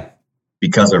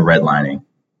 because of redlining,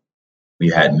 we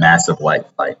had massive white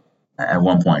flight. At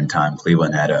one point in time,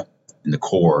 Cleveland had in the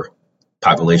core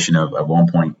population of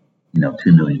 1.2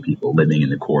 million people living in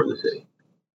the core of the city.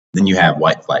 Then you have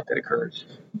white flight that occurs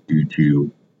due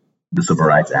to the Civil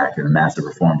Rights Act and the massive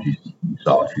reforms you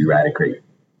saw to eradicate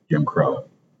Jim Crow.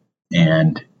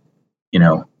 And,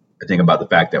 I think about the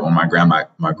fact that when my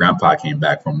grandpa came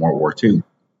back from World War II,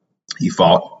 he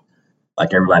fought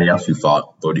like everybody else who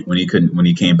fought, but when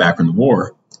he came back from the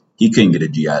war, he couldn't get a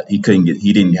GI.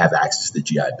 He didn't have access to the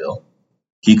GI Bill.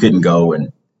 He couldn't go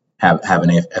and have an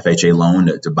FHA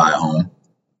loan to buy a home,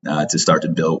 to start to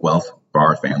build wealth for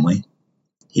our family.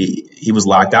 He was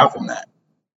locked out from that.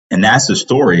 And that's the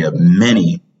story of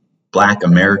many Black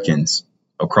Americans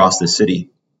across the city.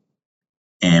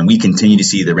 And we continue to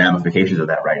see the ramifications of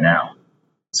that right now.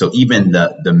 So even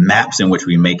the maps in which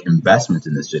we make investments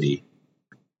in the city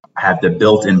have the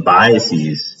built-in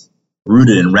biases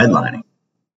rooted in redlining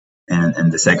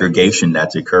and the segregation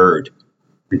that's occurred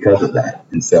because of that.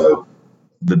 And so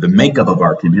the makeup of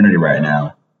our community right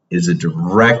now is a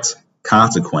direct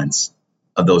consequence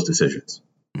of those decisions.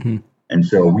 Mm-hmm. And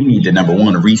so we need to, number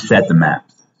one, reset the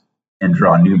maps and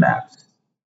draw new maps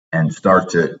and start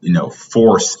to,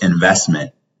 force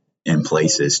investment in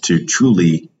places to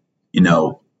truly,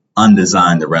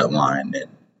 undesign the red line. And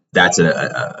that's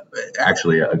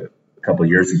actually a couple of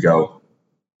years ago,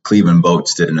 Cleveland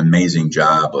Boats did an amazing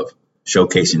job of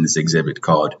showcasing this exhibit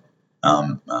called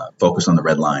Focus on the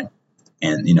Red Line.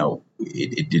 And,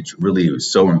 it really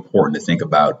was so important to think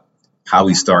about how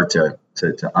we start to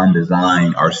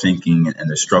undesign our thinking and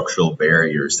the structural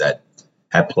barriers that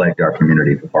have plagued our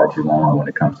community for far too long when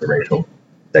it comes to racial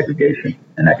segregation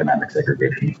and economic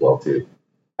segregation as well, too.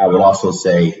 I would also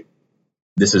say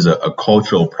this is a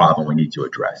cultural problem we need to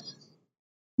address.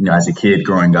 As a kid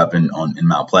growing up in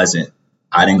Mount Pleasant,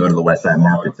 I didn't go to the West Side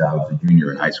Market until I was a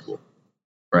junior in high school,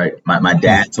 right? My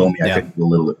dad told me I couldn't go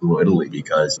to Little Italy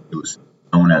because it was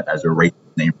known as a racist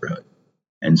neighborhood.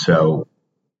 And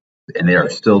there are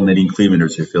still many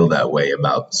Clevelanders who feel that way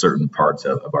about certain parts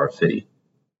of our city.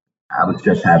 I was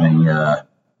just having a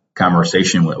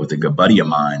conversation with a good buddy of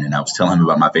mine, and I was telling him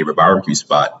about my favorite barbecue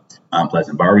spot, Mount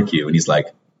Pleasant Barbecue. And he's like,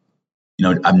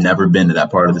 I've never been to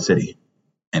that part of the city.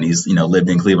 And he's, lived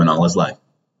in Cleveland all his life.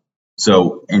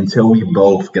 So until we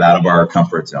both get out of our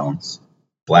comfort zones,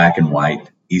 Black and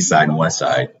white, East Side and West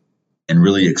Side, and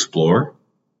really explore,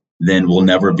 then we'll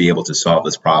never be able to solve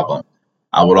this problem.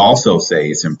 I would also say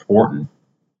it's important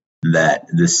that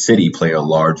the city play a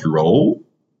large role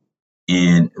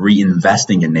in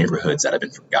reinvesting in neighborhoods that have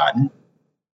been forgotten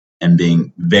and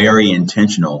being very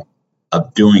intentional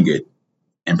of doing it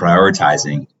and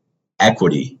prioritizing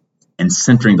equity and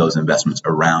centering those investments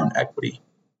around equity,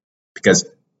 because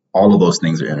all of those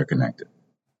things are interconnected.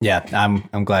 Yeah,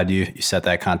 I'm glad you set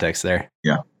that context there.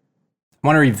 Yeah. I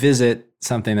want to revisit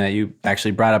something that you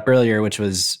actually brought up earlier, which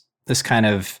was this kind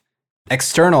of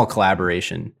external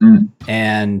collaboration.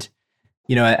 And,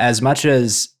 as much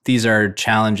as these are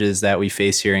challenges that we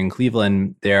face here in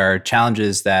Cleveland, there are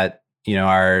challenges that,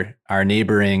 our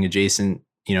neighboring adjacent,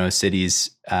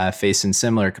 cities face in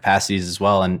similar capacities as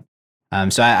well. And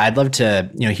so I'd love to,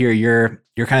 hear your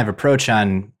kind of approach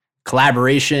on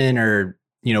collaboration or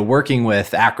working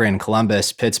with Akron,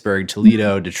 Columbus, Pittsburgh,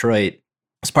 Toledo, Detroit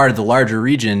as part of the larger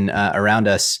region around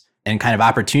us, and kind of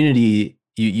opportunity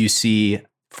you see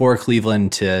for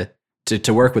Cleveland to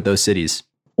work with those cities?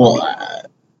 Well,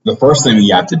 the first thing we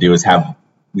have to do is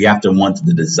we have to want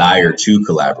the desire to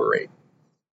collaborate.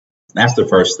 That's the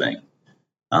first thing.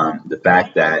 The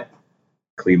fact that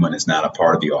Cleveland is not a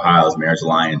part of the Ohio's Mayor's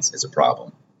Alliance is a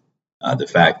problem. The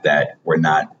fact that we're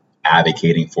not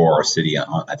advocating for our city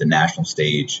at the national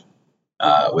stage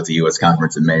with the U.S.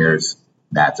 Conference of Mayors,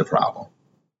 that's a problem.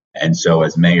 And so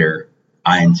as mayor,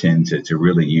 I intend to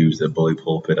really use the bully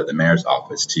pulpit of the mayor's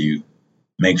office to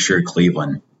make sure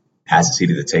Cleveland has a seat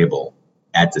at the table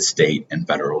at the state and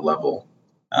federal level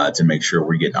to make sure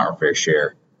we're getting our fair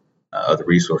share of the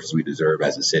resources we deserve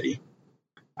as a city.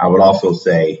 I would also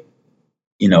say,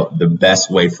 the best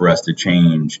way for us to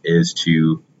change is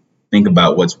to think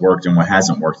about what's worked and what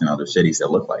hasn't worked in other cities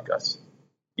that look like us.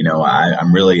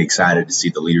 I'm really excited to see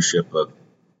the leadership of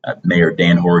Mayor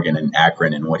Dan Horgan in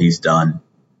Akron and what he's done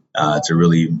to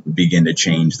really begin to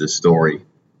change the story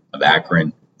of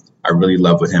Akron. I really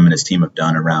love what him and his team have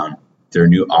done around their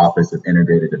new Office of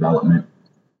Integrated Development,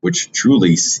 which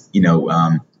truly,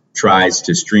 tries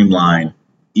to streamline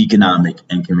economic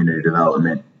and community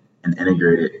development and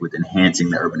integrate it with enhancing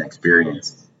the urban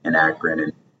experience in Akron.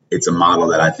 And it's a model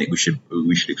that I think we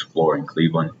should explore in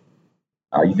Cleveland.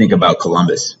 You think about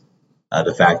Columbus,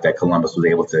 the fact that Columbus was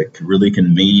able to really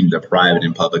convene the private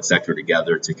and public sector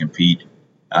together to compete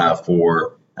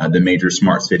for the major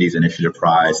Smart Cities Initiative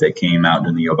Prize that came out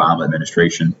during the Obama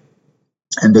administration.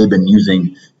 And they've been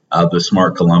using the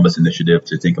Smart Columbus Initiative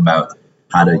to think about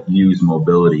how to use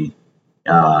mobility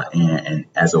and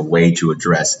as a way to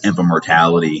address infant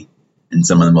mortality in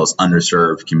some of the most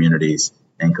underserved communities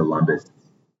in Columbus.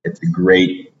 It's a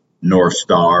great North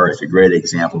Star. It's a great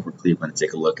example for Cleveland to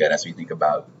take a look at as we think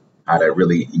about how to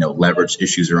really, leverage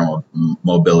issues around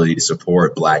mobility to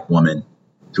support Black women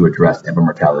to address infant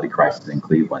mortality crisis in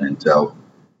Cleveland. And so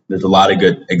there's a lot of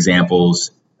good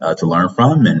examples to learn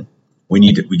from, and we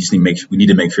need to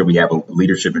make sure we have a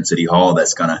leadership in City Hall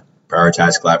that's going to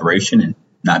prioritize collaboration and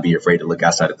not be afraid to look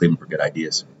outside of Cleveland for good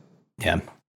ideas. Yeah.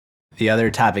 The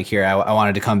other topic here I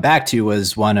wanted to come back to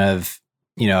was one of,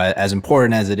 as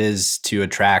important as it is to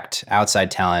attract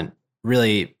outside talent,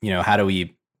 really, how do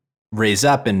we raise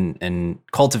up and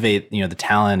cultivate, the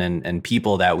talent and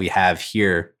people that we have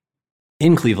here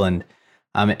in Cleveland.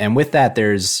 And with that,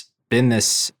 there's been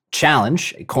this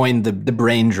challenge, coined the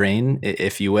brain drain,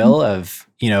 if you will, of,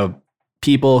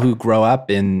 people who grow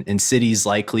up in cities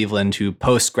like Cleveland who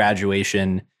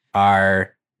post-graduation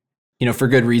are, for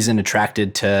good reason,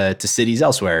 attracted to cities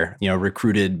elsewhere,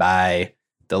 recruited by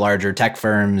the larger tech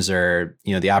firms or,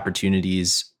 the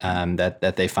opportunities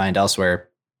that they find elsewhere.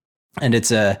 And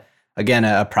it's a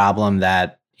problem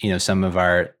that, some of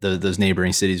those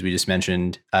neighboring cities we just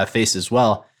mentioned face as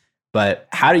well. But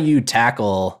how do you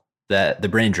tackle the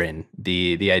brain drain,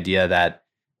 the idea that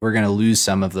we're going to lose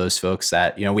some of those folks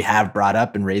that, we have brought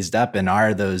up and raised up and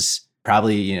are those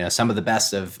probably, some of the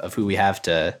best of who we have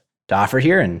to offer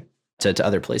here and to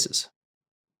other places?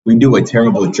 We do a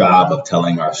terrible job of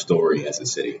telling our story as a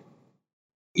city.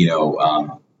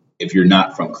 If you're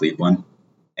not from Cleveland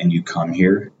and you come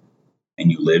here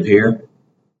and you live here,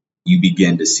 you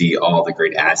begin to see all the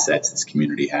great assets this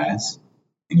community has.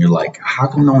 And you're like, how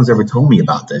come no one's ever told me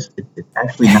about this? It's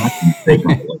actually not big,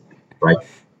 right?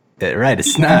 Right,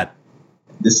 it's not.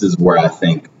 This is where I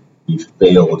think we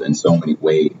failed in so many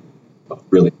ways of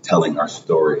really telling our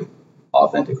story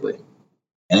authentically.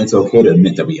 And it's okay to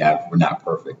admit that we're not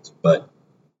perfect, but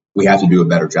we have to do a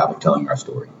better job of telling our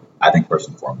story, I think, first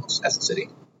and foremost, as a city.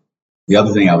 The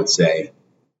other thing I would say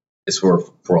is for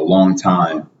a long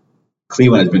time,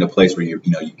 Cleveland has been a place where you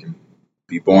can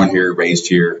be born here, raised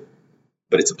here,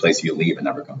 but it's a place you leave and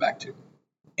never come back to.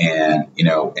 And,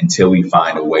 until we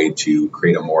find a way to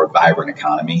create a more vibrant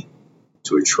economy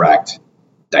to attract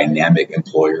dynamic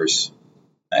employers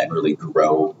and really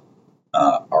grow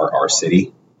our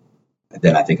city,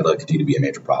 then I think it'll continue to be a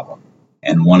major problem.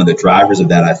 And one of the drivers of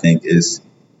that, I think, is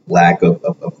lack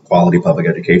of quality public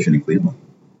education in Cleveland.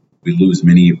 We lose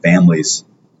many families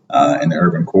in the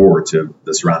urban core to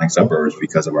the surrounding suburbs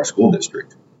because of our school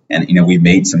district. And, we've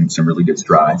made some really good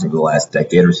strides over the last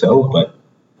decade or so, but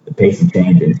the pace of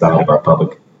change inside of our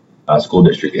public school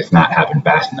district has not happened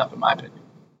fast enough, in my opinion.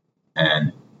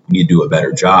 And we need to do a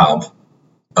better job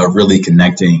of really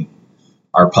connecting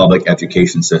our public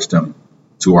education system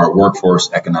to our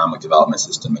workforce economic development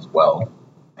system as well.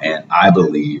 And I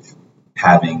believe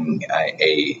having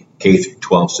a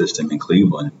K-12 system in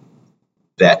Cleveland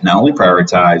that not only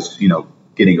prioritizes,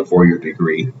 getting a 4-year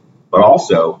degree, but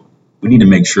also we need to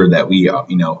make sure that we,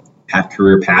 have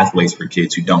career pathways for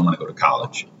kids who don't want to go to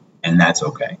college, and that's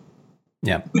okay.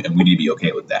 Yeah, and we need to be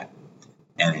okay with that.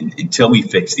 And until we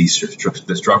fix the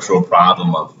structural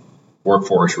problem of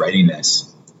workforce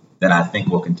readiness, then I think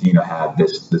we'll continue to have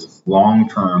this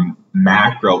long-term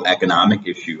macroeconomic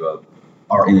issue of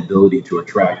our inability to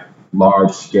attract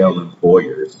large-scale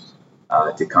employers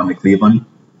to come to Cleveland.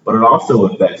 But it also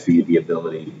affects the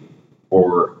ability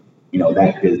for,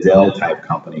 that Gazelle type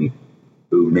company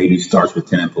who maybe starts with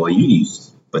 10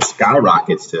 employees, but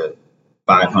skyrockets to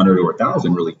 500 or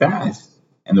 1,000 really fast.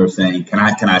 And they're saying, can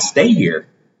I stay here?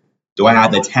 Do I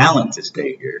have the talent to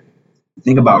stay here?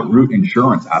 Think about Root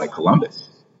Insurance out of Columbus.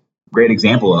 Great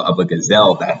example of a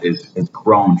Gazelle that has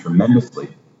grown tremendously.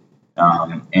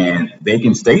 And they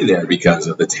can stay there because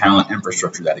of the talent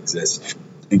infrastructure that exists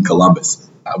in Columbus.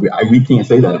 We can't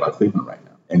say that about Cleveland right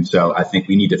now. And so I think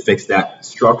we need to fix that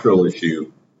structural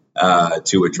issue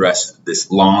to address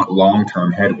this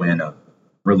long-term headwind of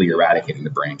really eradicating the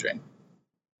brain drain.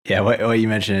 Yeah, what you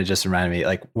mentioned, it just reminded me,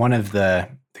 like one of the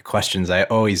questions I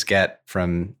always get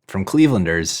from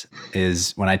Clevelanders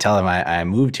is when I tell them I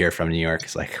moved here from New York,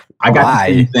 it's like, I got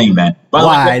why? the same thing, man.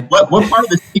 Why? What part of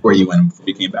the city were you in before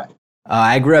you came back?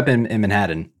 I grew up in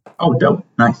Manhattan. Oh, dope.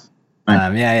 Nice.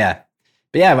 Yeah.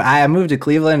 But yeah, I moved to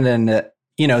Cleveland, and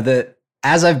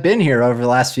as I've been here over the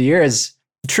last few years,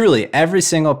 truly every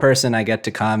single person I get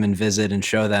to come and visit and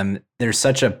show them, there's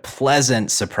such a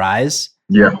pleasant surprise.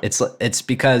 Yeah. It's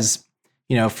because,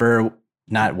 for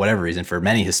not whatever reason, for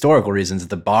many historical reasons,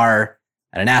 the bar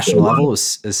at a national level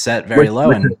is set very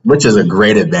low. Which is a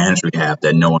great advantage we have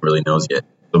that no one really knows yet.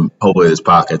 So hopefully this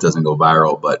podcast doesn't go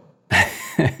viral, but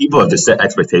people have just set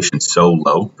expectations so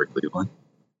low for Cleveland.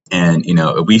 And,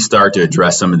 if we start to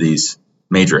address some of these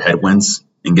major headwinds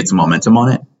and get some momentum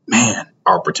on it, man,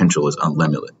 our potential is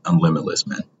unlimitless,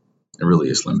 man. It really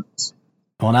is limitless.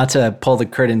 Well, not to pull the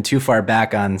curtain too far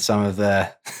back on some of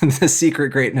the secret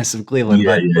greatness of Cleveland,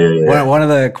 but one of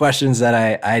the questions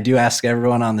that I do ask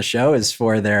everyone on the show is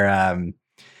for their,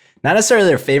 not necessarily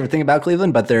their favorite thing about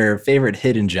Cleveland, but their favorite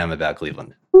hidden gem about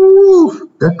Cleveland. Ooh,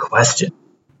 good question.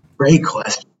 Great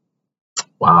question.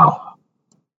 Wow.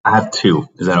 I have two.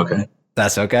 Is that okay?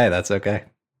 That's okay.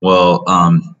 Well,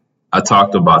 I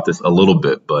talked about this a little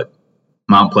bit, but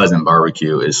Mount Pleasant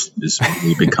barbecue is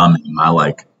really becoming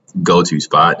my go-to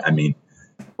spot. I mean,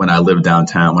 when I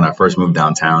first moved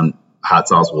downtown, Hot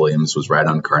Sauce Williams was right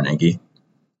on Carnegie,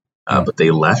 but they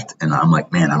left, and I'm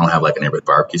like, man, I don't have a neighborhood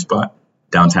barbecue spot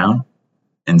downtown.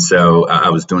 And so I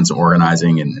was doing some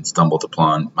organizing and stumbled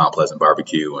upon Mount Pleasant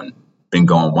barbecue and been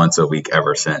going once a week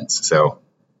ever since. So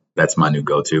that's my new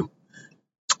go-to.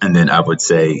 And then I would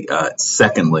say,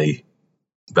 secondly,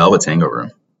 Velvet Tango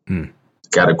Room.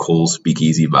 Got a cool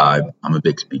speakeasy vibe. I'm a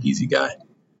big speakeasy guy.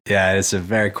 Yeah, it's a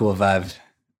very cool vibe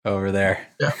over there.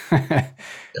 Yeah.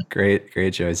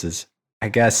 Great choices. I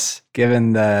guess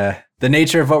given the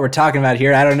nature of what we're talking about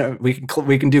here, I don't know.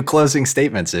 We can do closing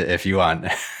statements if you want.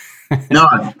 No,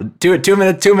 do it. 2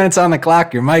 minutes on the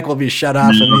clock. Your mic will be shut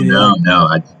off immediately.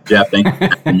 No. Jeff, thank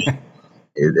you.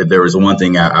 If there was one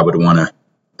thing I would want to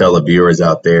tell the viewers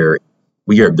out there,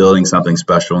 we are building something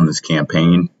special in this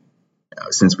campaign.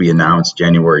 Since we announced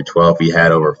January 12th, we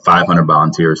had over 500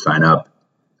 volunteers sign up.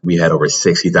 We had over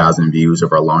 60,000 views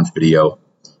of our launch video.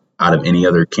 Out of any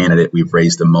other candidate, we've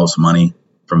raised the most money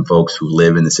from folks who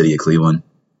live in the city of Cleveland.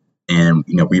 And,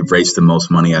 we've raised the most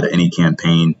money out of any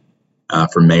campaign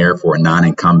for mayor for a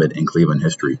non-incumbent in Cleveland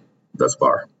history thus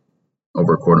far.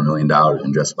 Over $250,000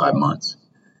 in just 5 months.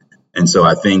 And so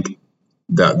I think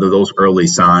those early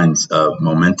signs of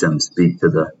momentum speak to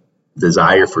the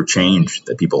desire for change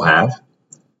that people have,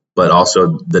 but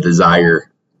also the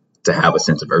desire to have a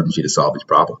sense of urgency to solve these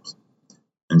problems.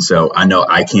 And so I know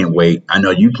I can't wait. I know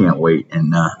you can't wait,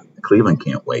 and Cleveland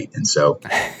can't wait. And so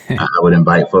I would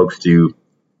invite folks to,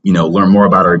 learn more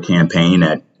about our campaign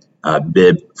at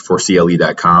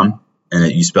bibforcle.com, and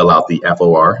that you spell out the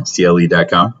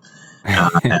FORCLE.com,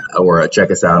 or check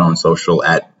us out on social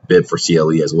at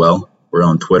bibforcle as well. We're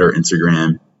on Twitter,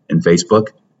 Instagram, and Facebook,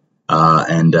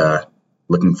 and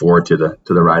looking forward to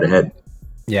the ride ahead.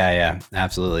 Yeah,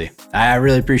 absolutely. I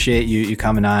really appreciate you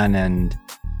coming on and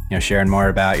sharing more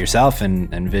about yourself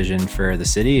and vision for the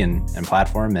city and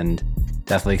platform, and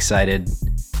definitely excited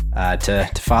to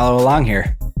follow along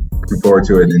here. Looking forward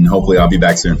to it, and hopefully I'll be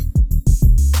back soon.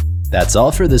 That's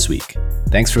all for this week.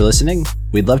 Thanks for listening.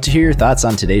 We'd love to hear your thoughts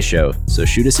on today's show, so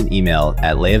shoot us an email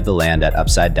at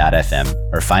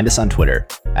layoftheland@upside.fm, or find us on Twitter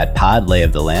at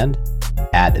podlayoftheland,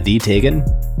 at TheTagan,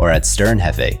 or at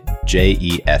Sternhefe,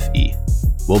 JEFE.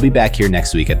 We'll be back here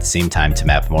next week at the same time to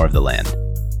map more of the land.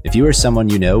 If you or someone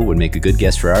you know would make a good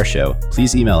guest for our show,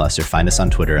 please email us or find us on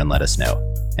Twitter and let us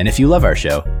know. And if you love our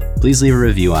show, please leave a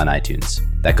review on iTunes.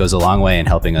 That goes a long way in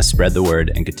helping us spread the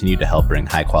word and continue to help bring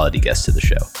high-quality guests to the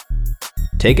show.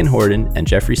 Taken Horden and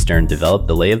Jeffrey Stern developed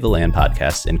the Lay of the Land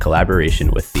podcast in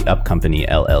collaboration with The Up Company,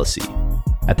 LLC.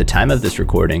 At the time of this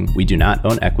recording, we do not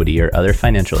own equity or other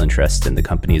financial interests in the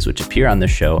companies which appear on this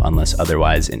show unless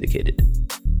otherwise indicated.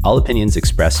 All opinions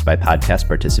expressed by podcast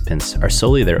participants are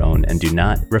solely their own and do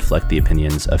not reflect the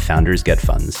opinions of Founders Get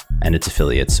Funds and its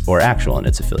affiliates, or Actual and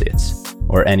its affiliates,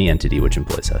 or any entity which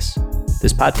employs us.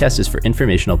 This podcast is for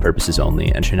informational purposes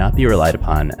only and should not be relied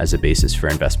upon as a basis for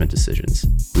investment decisions.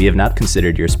 We have not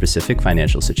considered your specific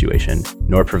financial situation,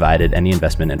 nor provided any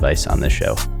investment advice on this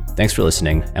show. Thanks for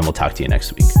listening, and we'll talk to you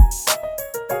next week.